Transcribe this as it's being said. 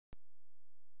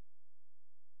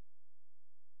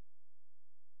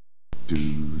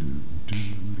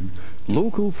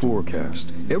Local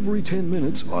forecast every 10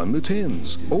 minutes on the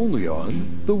 10s, only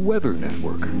on the Weather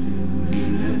Network.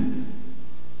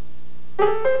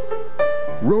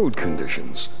 Road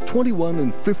conditions, 21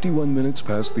 and 51 minutes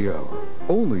past the hour,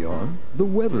 only on the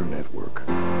Weather Network.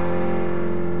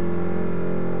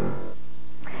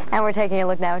 And we're taking a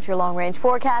look now at your long-range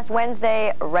forecast,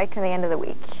 Wednesday, right to the end of the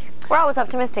week. We're always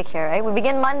optimistic here, eh? We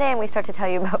begin Monday and we start to tell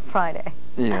you about Friday.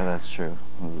 Yeah, that's true.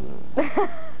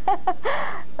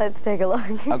 Let's take a look.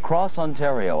 Across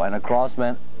Ontario and across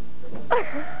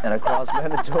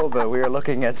Manitoba, we are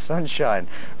looking at sunshine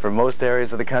for most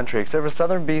areas of the country. Except for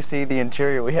southern BC, the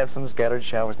interior, we have some scattered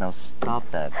showers. Now stop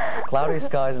that. Cloudy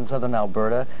skies in southern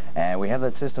Alberta, and we have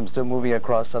that system still moving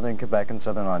across southern Quebec and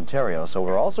southern Ontario. So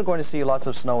we're also going to see lots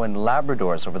of snow in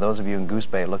Labrador. So for those of you in Goose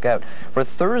Bay, look out. For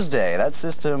Thursday, that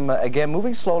system, again,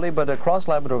 moving slowly, but across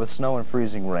Labrador with snow and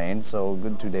freezing rain. So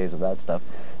good 2 days of that stuff.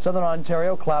 Southern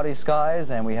Ontario, cloudy skies,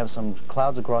 and we have some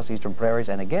clouds across eastern prairies.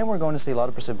 And again, we're going to see a lot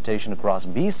of precipitation across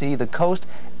BC, the coast,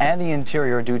 and the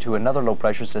interior due to another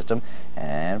low-pressure system.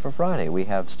 And for Friday, we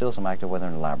have still some active weather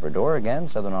in Labrador. Again,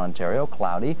 southern Ontario,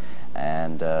 cloudy,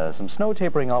 and some snow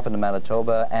tapering off into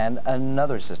Manitoba. And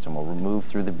another system will move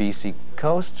through the BC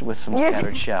coast with some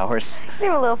scattered showers. You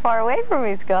seem a little far away from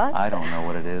me, Scott. I don't know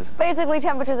what it is. Basically,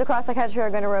 temperatures across the country are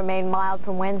going to remain mild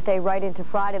from Wednesday right into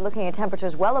Friday, looking at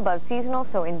temperatures well above seasonal,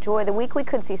 so enjoy the week. We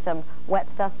could see some wet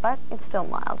stuff, but it's still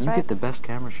mild, right? You get the best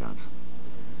camera shots.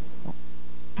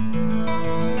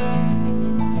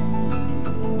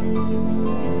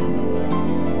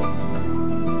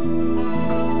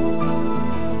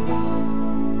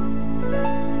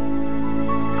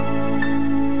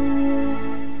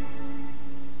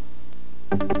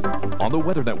 On the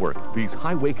Weather Network, these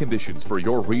highway conditions for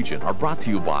your region are brought to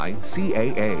you by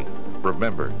CAA.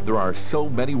 Remember, there are so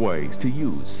many ways to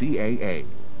use CAA.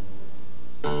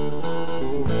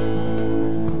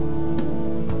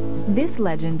 This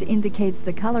legend indicates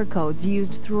the color codes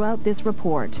used throughout this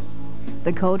report.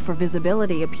 The code for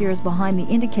visibility appears behind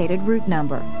the indicated route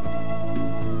number.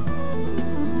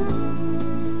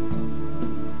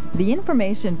 The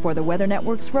information for the Weather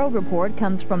Network's road report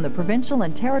comes from the provincial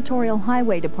and territorial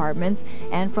highway departments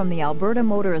and from the Alberta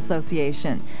Motor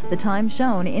Association. The time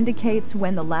shown indicates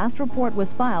when the last report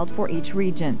was filed for each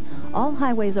region. All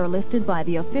highways are listed by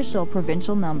the official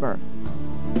provincial number.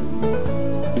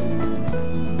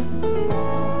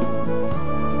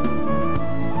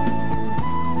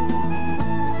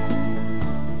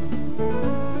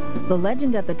 The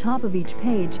legend at the top of each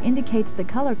page indicates the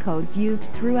color codes used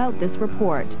throughout this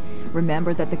report.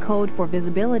 Remember that the code for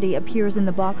visibility appears in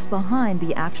the box behind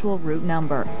the actual route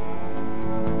number.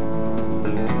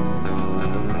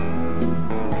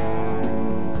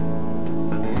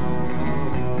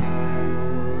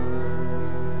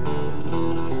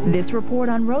 This report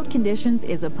on road conditions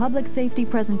is a public safety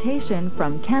presentation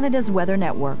from Canada's Weather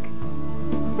Network.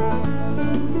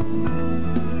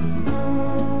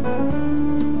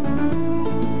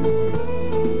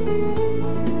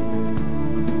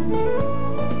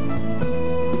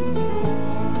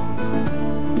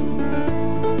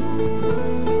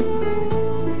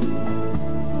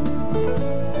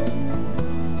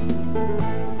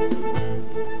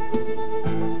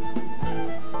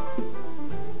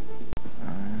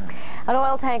 An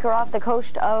oil tanker off the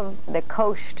coast of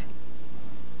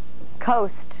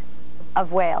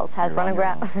Wales has run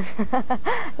aground.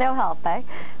 No help, eh?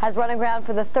 Has run aground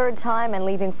for the third time and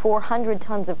leaving 400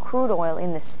 tons of crude oil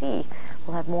in the sea.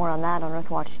 We'll have more on that on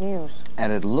Earthwatch News.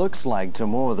 And it looks like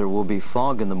tomorrow there will be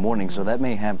fog in the morning, so that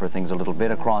may hamper things a little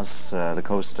bit across the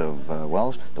coast of the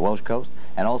Welsh coast.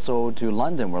 And also to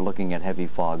London, we're looking at heavy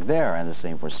fog there, and the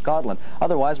same for Scotland.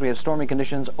 Otherwise, we have stormy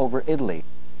conditions over Italy.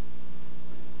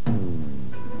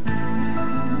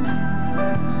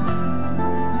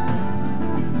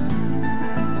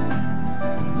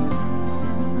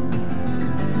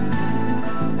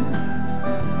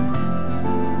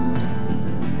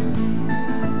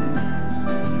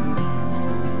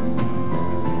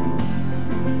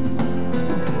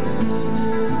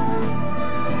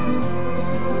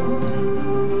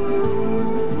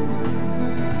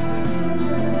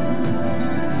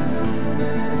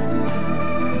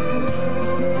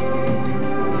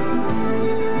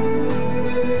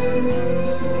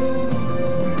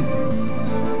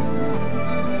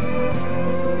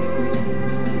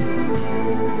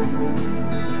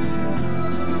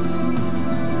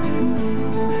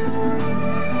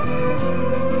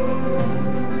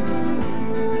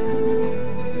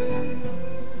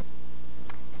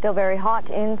 Still very hot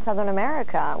in Southern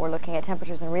America. We're looking at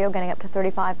temperatures in Rio getting up to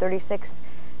 35, 36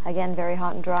 Again, very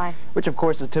hot and dry. Which, of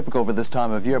course, is typical for this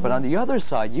time of year. But on the other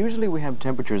side, usually we have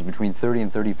temperatures between 30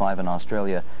 and 35 in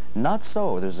Australia. Not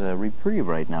so. There's a reprieve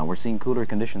right now. We're seeing cooler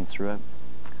conditions throughout.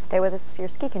 Stay with us. Your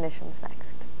ski conditions next.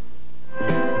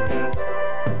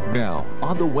 Now,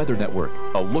 on the Weather Network,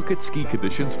 a look at ski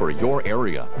conditions for your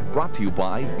area. Brought to you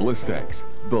by Blistex,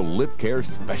 the lip care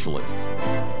specialists.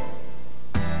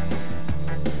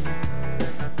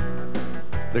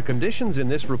 The conditions in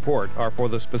this report are for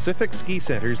the specific ski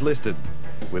centers listed.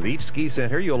 With each ski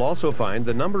center, you'll also find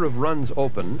the number of runs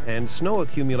open and snow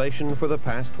accumulation for the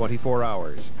past 24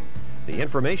 hours. The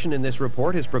information in this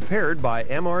report is prepared by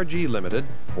MRG Limited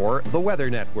for the Weather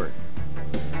Network.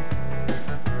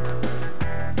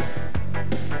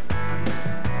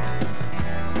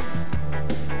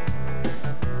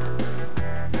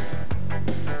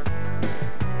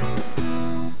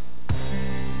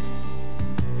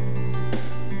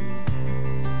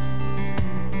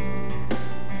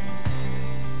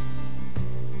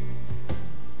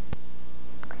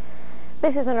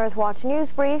 This is an Earthwatch News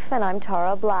Brief, and I'm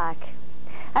Tara Black.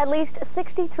 At least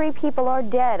 63 people are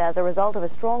dead as a result of a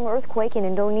strong earthquake in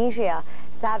Indonesia.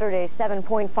 Saturday's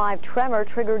 7.5 tremor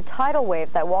triggered tidal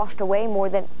waves that washed away more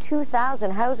than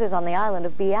 2,000 houses on the island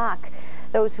of Biak.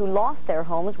 Those who lost their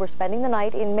homes were spending the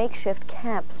night in makeshift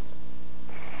camps.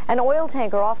 An oil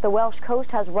tanker off the Welsh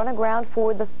coast has run aground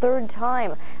for the third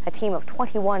time. A team of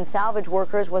 21 salvage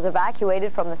workers was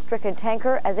evacuated from the stricken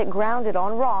tanker as it grounded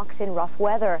on rocks in rough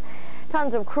weather.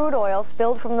 Tons of crude oil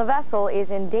spilled from the vessel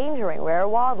is endangering rare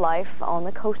wildlife on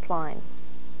the coastline.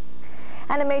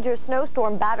 And a major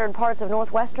snowstorm battered parts of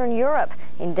northwestern Europe.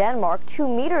 In Denmark, 2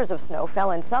 meters of snow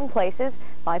fell in some places.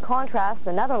 By contrast,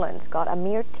 the Netherlands got a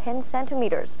mere 10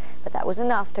 centimeters, but that was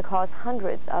enough to cause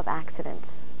hundreds of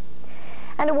accidents.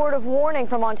 And a word of warning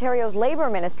from Ontario's Labour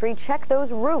Ministry: check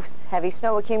those roofs. Heavy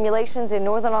snow accumulations in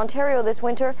northern Ontario this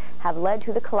winter have led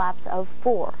to the collapse of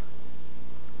 4.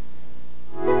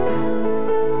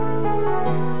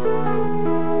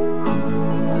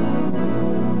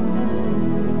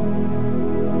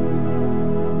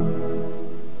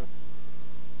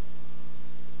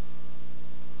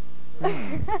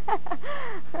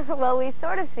 Well, we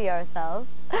sort of see ourselves.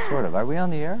 Sort of. Are we on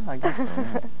the air? I guess so,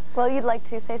 yeah. Well, you'd like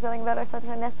to say something about our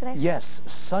sunshine destination? Yes,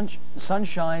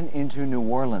 sunshine into New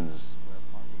Orleans.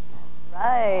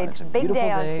 Right. It's a Big beautiful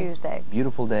day on Tuesday.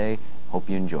 Beautiful day. Hope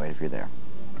you enjoy it if you're there.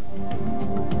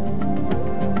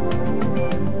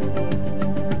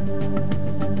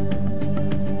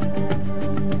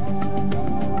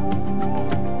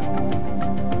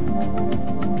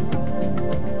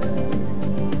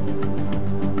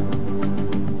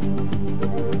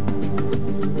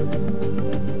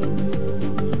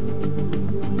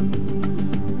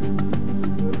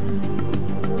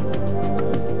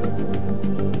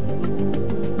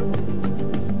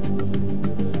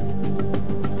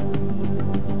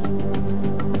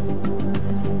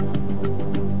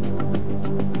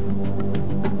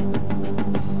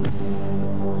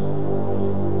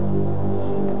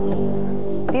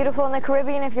 Beautiful in the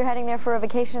Caribbean if you're heading there for a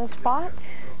vacation spot.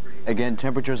 Again,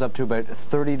 temperatures up to about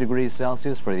 30 degrees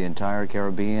Celsius for the entire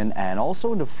Caribbean, and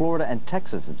also into Florida and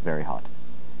Texas it's very hot.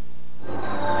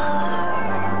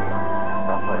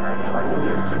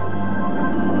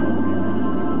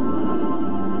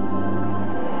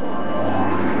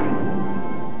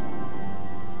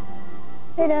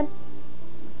 Hey, Dad.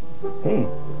 Hey,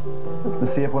 that's the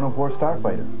CF-104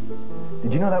 Starfighter.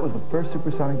 Did you know that was the first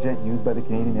supersonic jet used by the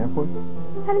Canadian Air Force?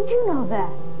 How did you know that?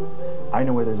 I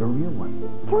know where there's a real one.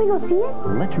 Can we go see it?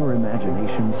 Let your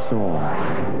imagination soar.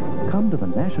 Come to the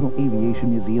National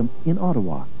Aviation Museum in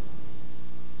Ottawa.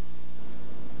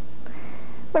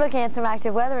 We're looking at some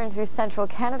active weather in through central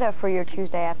Canada for your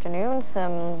Tuesday afternoon.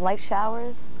 Some light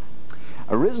showers.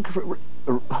 A risk for...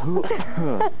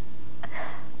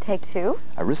 Take 2.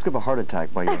 A risk of a heart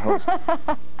attack by your host.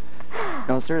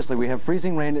 No, seriously, we have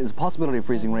freezing rain. There's a possibility of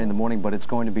freezing rain in the morning, but it's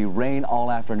going to be rain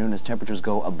all afternoon as temperatures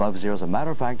go above 0. As a matter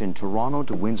of fact, in Toronto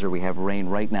to Windsor, we have rain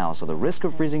right now. So the risk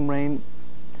of freezing rain,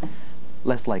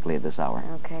 less likely at this hour.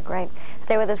 Okay, great.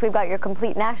 Stay with us. We've got your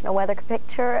complete national weather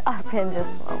picture up in just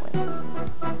a moment.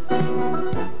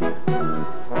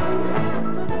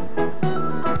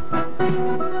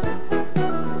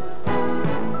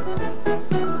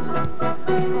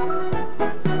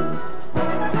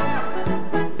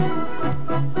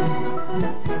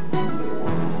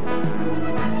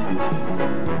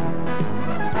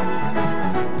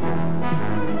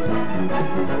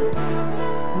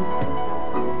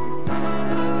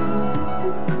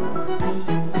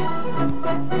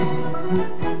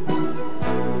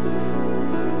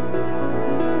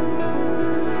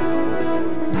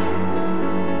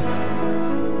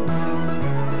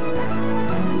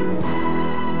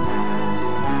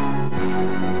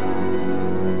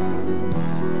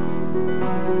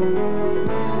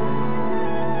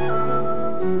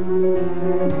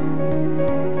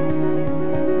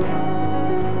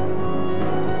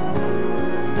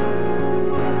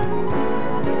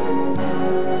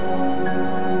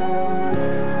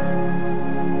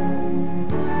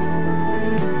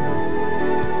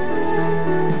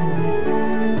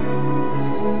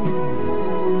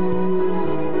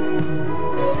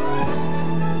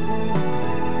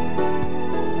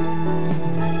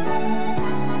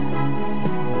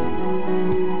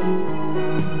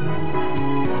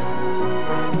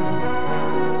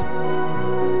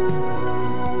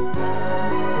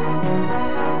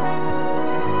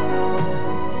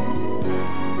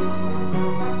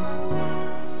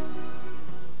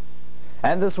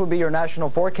 this will be your national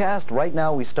forecast. Right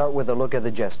now, we start with a look at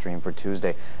the jet stream for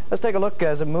Tuesday. Let's take a look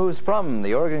as it moves from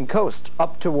the Oregon coast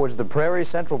up towards the prairies,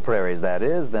 central prairies that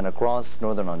is, then across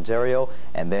northern Ontario,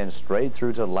 and then straight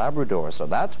through to Labrador. So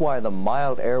that's why the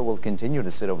mild air will continue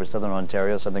to sit over southern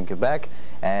Ontario, southern Quebec,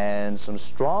 and some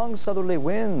strong southerly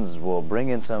winds will bring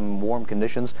in some warm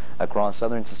conditions across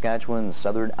southern Saskatchewan,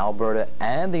 southern Alberta,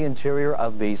 and the interior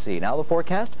of BC. Now the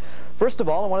forecast. First of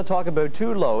all, I want to talk about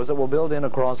two lows that will build in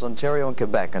across Ontario and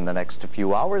Quebec in the next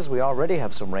few hours. We already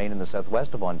have some rain in the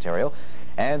southwest of Ontario.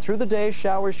 And through the day,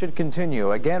 showers should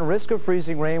continue. Again, risk of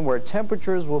freezing rain where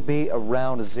temperatures will be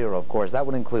around zero. Of course, that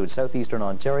would include southeastern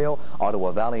Ontario,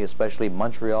 Ottawa Valley, especially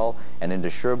Montreal and into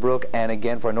Sherbrooke. And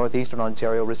again, for northeastern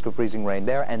Ontario, risk of freezing rain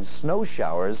there and snow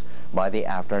showers by the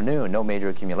afternoon. No major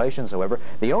accumulations, however.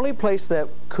 The only place that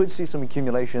could see some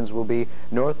accumulations will be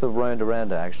north of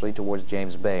Rouyn-Noranda, actually, towards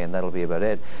James Bay, and that'll be about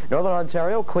it. Northern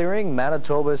Ontario, clearing.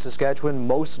 Manitoba, Saskatchewan,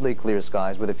 mostly clear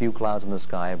skies with a few clouds in the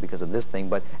sky because of this thing.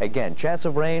 But again, chance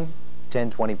of rain,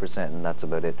 10-20%, and that's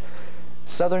about it.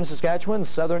 Southern Saskatchewan,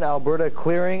 southern Alberta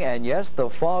clearing, and yes, the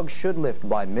fog should lift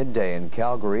by midday in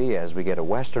Calgary as we get a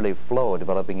westerly flow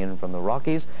developing in from the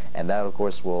Rockies, and that, of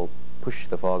course, will push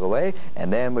the fog away,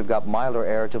 and then we've got milder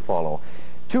air to follow.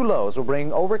 Two lows will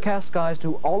bring overcast skies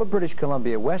to all of British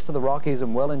Columbia, west of the Rockies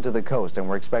and well into the coast, and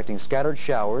we're expecting scattered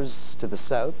showers to the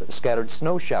south, scattered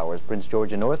snow showers, Prince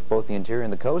George and north, both the interior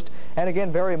and the coast, and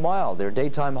again, very mild. Their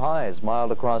daytime highs,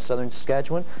 mild across southern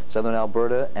Saskatchewan, southern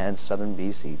Alberta, and southern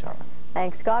BC, Tara.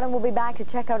 Thanks, Scott, and we'll be back to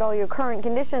check out all your current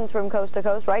conditions from coast to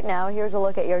coast. Right now, here's a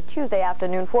look at your Tuesday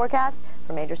afternoon forecast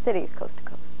for major cities coast to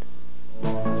coast.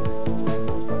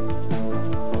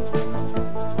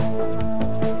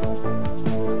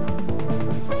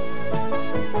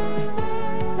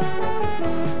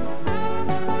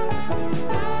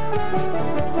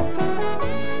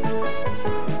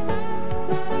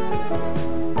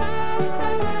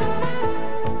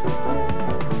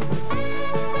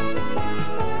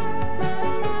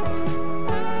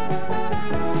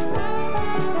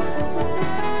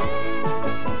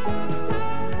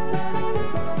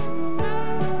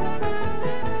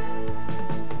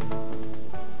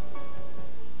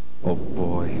 Oh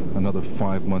boy, another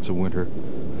 5 months of winter.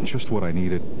 Just what I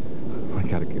needed. I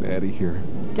gotta get out of here.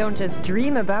 Don't just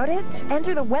dream about it.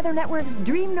 Enter the Weather Network's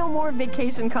Dream No More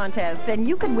Vacation Contest, and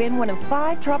you could win one of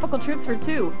 5 tropical trips for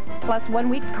 2, plus 1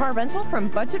 week's car rental from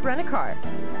Budget Rent-A-Car.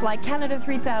 Fly Canada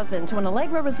 3000 to an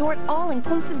Allegra Resort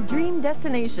all-inclusive dream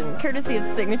destination, courtesy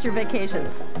of Signature Vacations.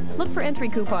 Look for entry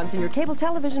coupons in your cable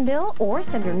television bill, or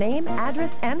send your name,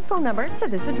 address, and phone number to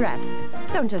this address.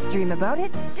 Don't just dream about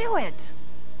it, do it!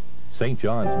 St.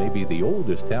 John's may be the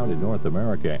oldest town in North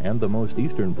America and the most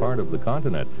eastern part of the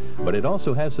continent, but it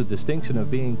also has the distinction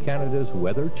of being Canada's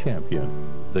weather champion.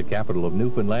 The capital of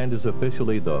Newfoundland is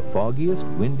officially the foggiest,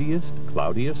 windiest,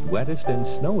 cloudiest, wettest, and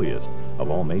snowiest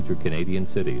of all major Canadian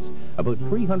cities. About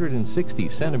 360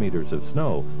 centimeters of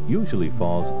snow usually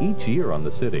falls each year on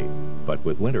the city. But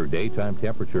with winter daytime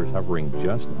temperatures hovering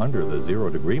just under the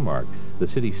 0-degree mark, the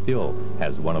city still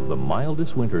has one of the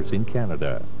mildest winters in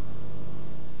Canada.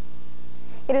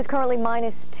 It is currently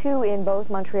 -2 in both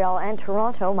Montreal and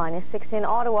Toronto, -6 in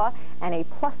Ottawa, and a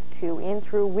 +2 in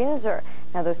through Windsor.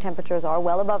 Now, those temperatures are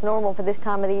well above normal for this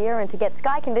time of the year, and to get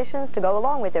sky conditions to go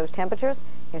along with those temperatures,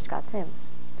 here's Scott Sims.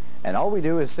 And all we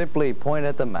do is simply point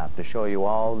at the map to show you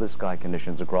all the sky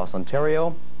conditions across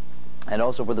Ontario and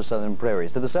also for the southern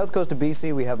prairies. To the south coast of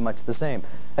BC, we have much the same.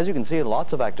 As you can see,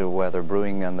 lots of active weather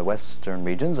brewing in the western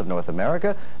regions of North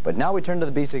America, but now we turn to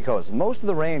the BC coast. Most of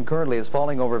the rain currently is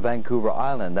falling over Vancouver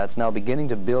Island. That's now beginning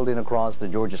to build in across the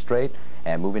Georgia Strait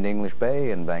and move into English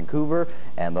Bay and Vancouver,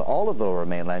 and all of the lower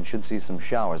mainland should see some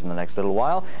showers in the next little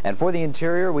while. And for the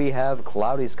interior, we have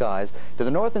cloudy skies. To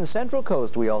the north and central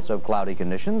coast, we also have cloudy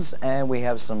conditions, and we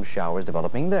have some showers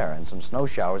developing there, and some snow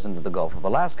showers into the Gulf of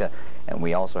Alaska. And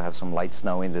we also have some light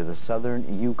snow into the southern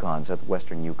Yukon,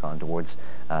 southwestern Yukon towards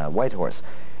Whitehorse.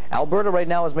 Alberta right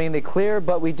now is mainly clear,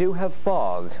 but we do have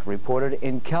fog reported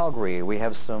in Calgary. We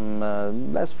have some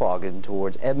less fog in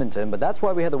towards Edmonton, but that's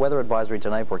why we have the weather advisory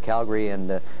tonight for Calgary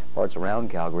and parts around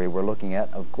Calgary. We're looking at,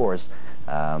 of course,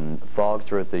 fog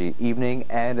throughout the evening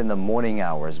and in the morning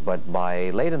hours, but by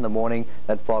late in the morning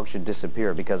that fog should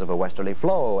disappear because of a westerly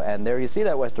flow, and there you see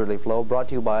that westerly flow brought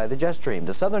to you by the jet stream.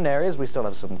 The southern areas we still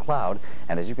have some cloud,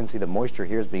 and as you can see, the moisture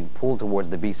here is being pulled towards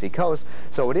the BC coast,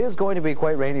 so it is going to be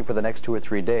quite rainy for the next 2 or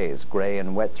 3 days. Gray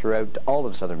and wet throughout all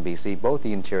of southern BC, both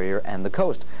the interior and the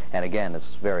coast, and again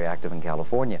it's very active in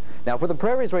California. Now for the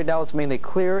prairies right now it's mainly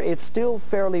clear. It's still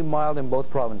fairly mild in both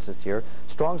provinces here.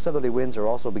 strong southerly winds are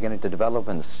also beginning to develop.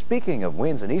 And speaking of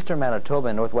winds, in eastern Manitoba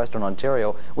and northwestern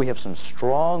Ontario, we have some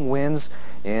strong winds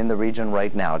in the region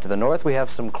right now. To the north, we have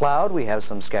some cloud. We have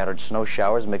some scattered snow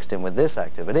showers mixed in with this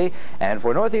activity. And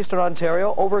for northeastern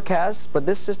Ontario, overcast, but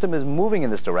this system is moving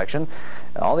in this direction.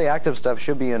 All the active stuff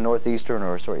should be in northeastern,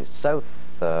 or sorry,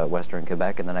 southwestern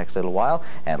Quebec in the next little while.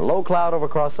 And low cloud over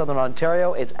across southern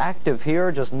Ontario. It's active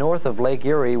here just north of Lake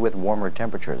Erie with warmer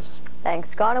temperatures.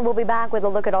 Thanks, Scott, and we'll be back with a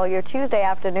look at all your Tuesday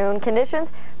afternoon conditions.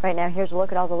 Right now, here's a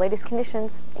look at all the latest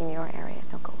conditions in your area.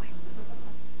 Don't go away.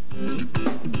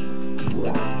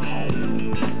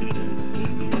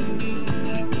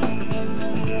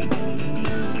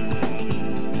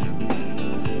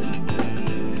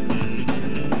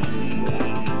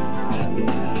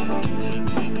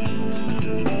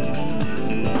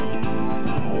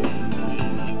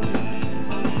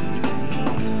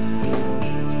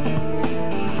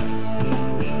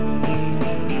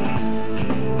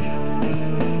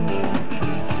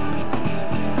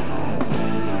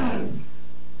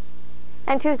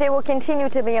 And Tuesday will continue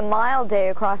to be a mild day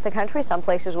across the country. Some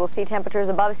places will see temperatures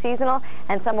above seasonal,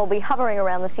 and some will be hovering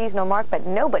around the seasonal mark, but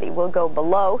nobody will go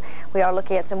below. We are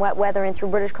looking at some wet weather in through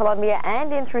British Columbia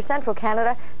and in through central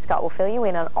Canada. Scott will fill you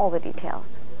in on all the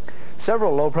details.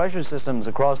 Several low-pressure systems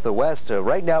across the west.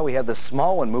 Right now we have the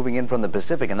small one moving in from the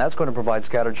Pacific, and that's going to provide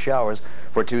scattered showers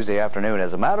for Tuesday afternoon.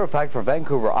 As a matter of fact, for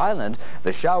Vancouver Island,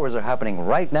 the showers are happening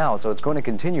right now, so it's going to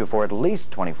continue for at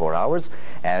least 24 hours.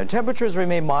 And temperatures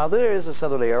remain mild. There is a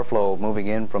southerly airflow moving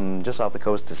in from just off the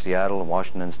coast to Seattle and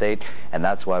Washington State, and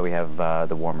that's why we have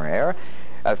the warmer air.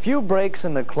 A few breaks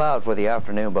in the cloud for the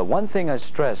afternoon, but one thing I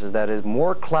stress is that it's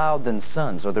more cloud than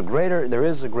sun, so there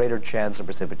is a greater chance of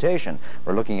precipitation.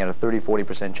 We're looking at a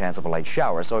 30-40% chance of a light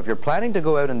shower. So if you're planning to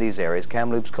go out in these areas,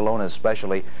 Kamloops, Kelowna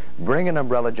especially, bring an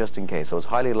umbrella just in case. So it's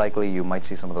highly likely you might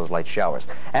see some of those light showers.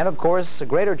 And of course, a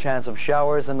greater chance of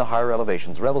showers in the higher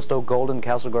elevations. Revelstoke, Golden,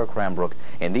 Castlegar, Cranbrook.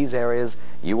 In these areas,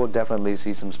 you will definitely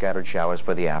see some scattered showers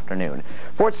for the afternoon.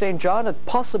 Fort St. John, a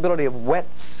possibility of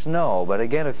wet snow, but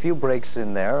again, a few breaks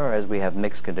in there as we have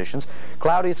mixed conditions.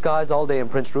 Cloudy skies all day in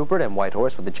Prince Rupert and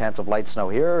Whitehorse with a chance of light snow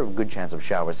here, good chance of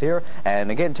showers here.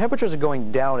 And again, temperatures are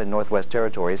going down in Northwest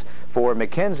Territories. For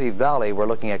Mackenzie Valley, we're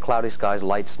looking at cloudy skies,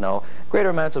 light snow, greater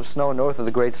amounts of snow north of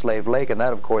the Great Slave Lake, and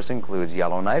that of course includes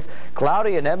Yellowknife.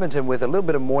 Cloudy in Edmonton with a little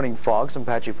bit of morning fog, some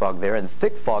patchy fog there, and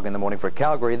thick fog in the morning for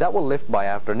Calgary. That will lift by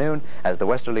afternoon as the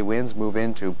westerly winds move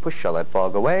in to push all that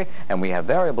fog away, and we have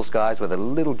variable skies with a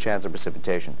little chance of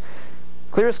precipitation.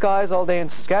 Clear skies all day in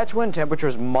Saskatchewan.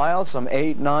 Temperatures mild, some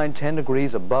 8, 9, 10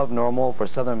 degrees above normal. For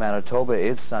southern Manitoba,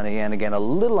 it's sunny and again a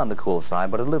little on the cool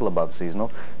side, but a little above seasonal.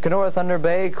 Kenora, Thunder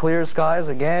Bay, clear skies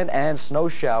again and snow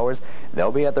showers.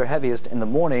 They'll be at their heaviest in the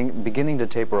morning, beginning to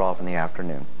taper off in the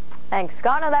afternoon. Thanks,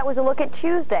 Scott. Now that was a look at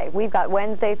Tuesday. We've got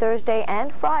Wednesday, Thursday,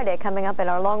 and Friday coming up in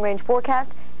our long-range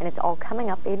forecast, and it's all coming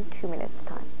up in 2 minutes'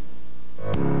 time.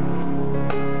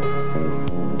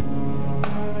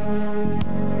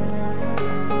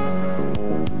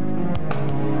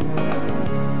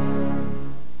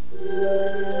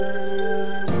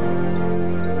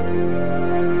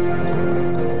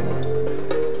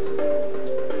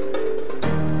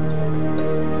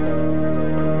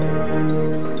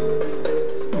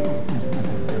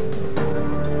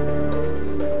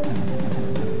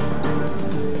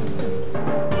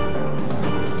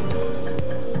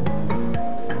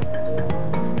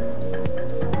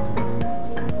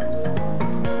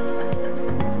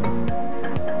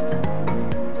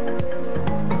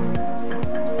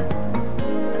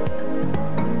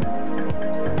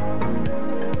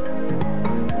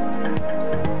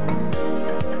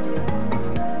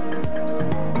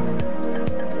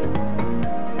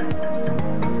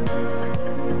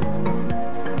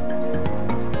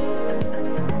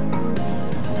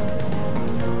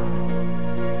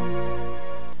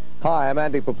 Hi, I'm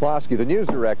Andy Poplawski, the news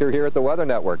director here at the Weather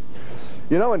Network.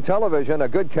 You know, in television, a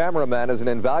good cameraman is an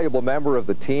invaluable member of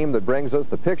the team that brings us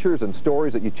the pictures and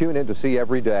stories that you tune in to see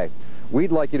every day.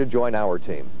 We'd like you to join our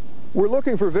team. We're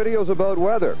looking for videos about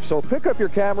weather, so pick up your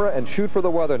camera and shoot for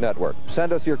the Weather Network.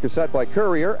 Send us your cassette by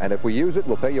courier, and if we use it,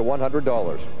 we'll pay you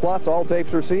 $100. Plus, all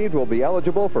tapes received will be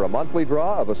eligible for a monthly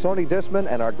draw of a Sony Discman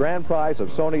and our grand prize of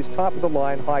Sony's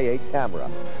top-of-the-line Hi8 camera.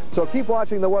 So keep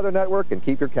watching the Weather Network and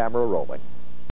keep your camera rolling.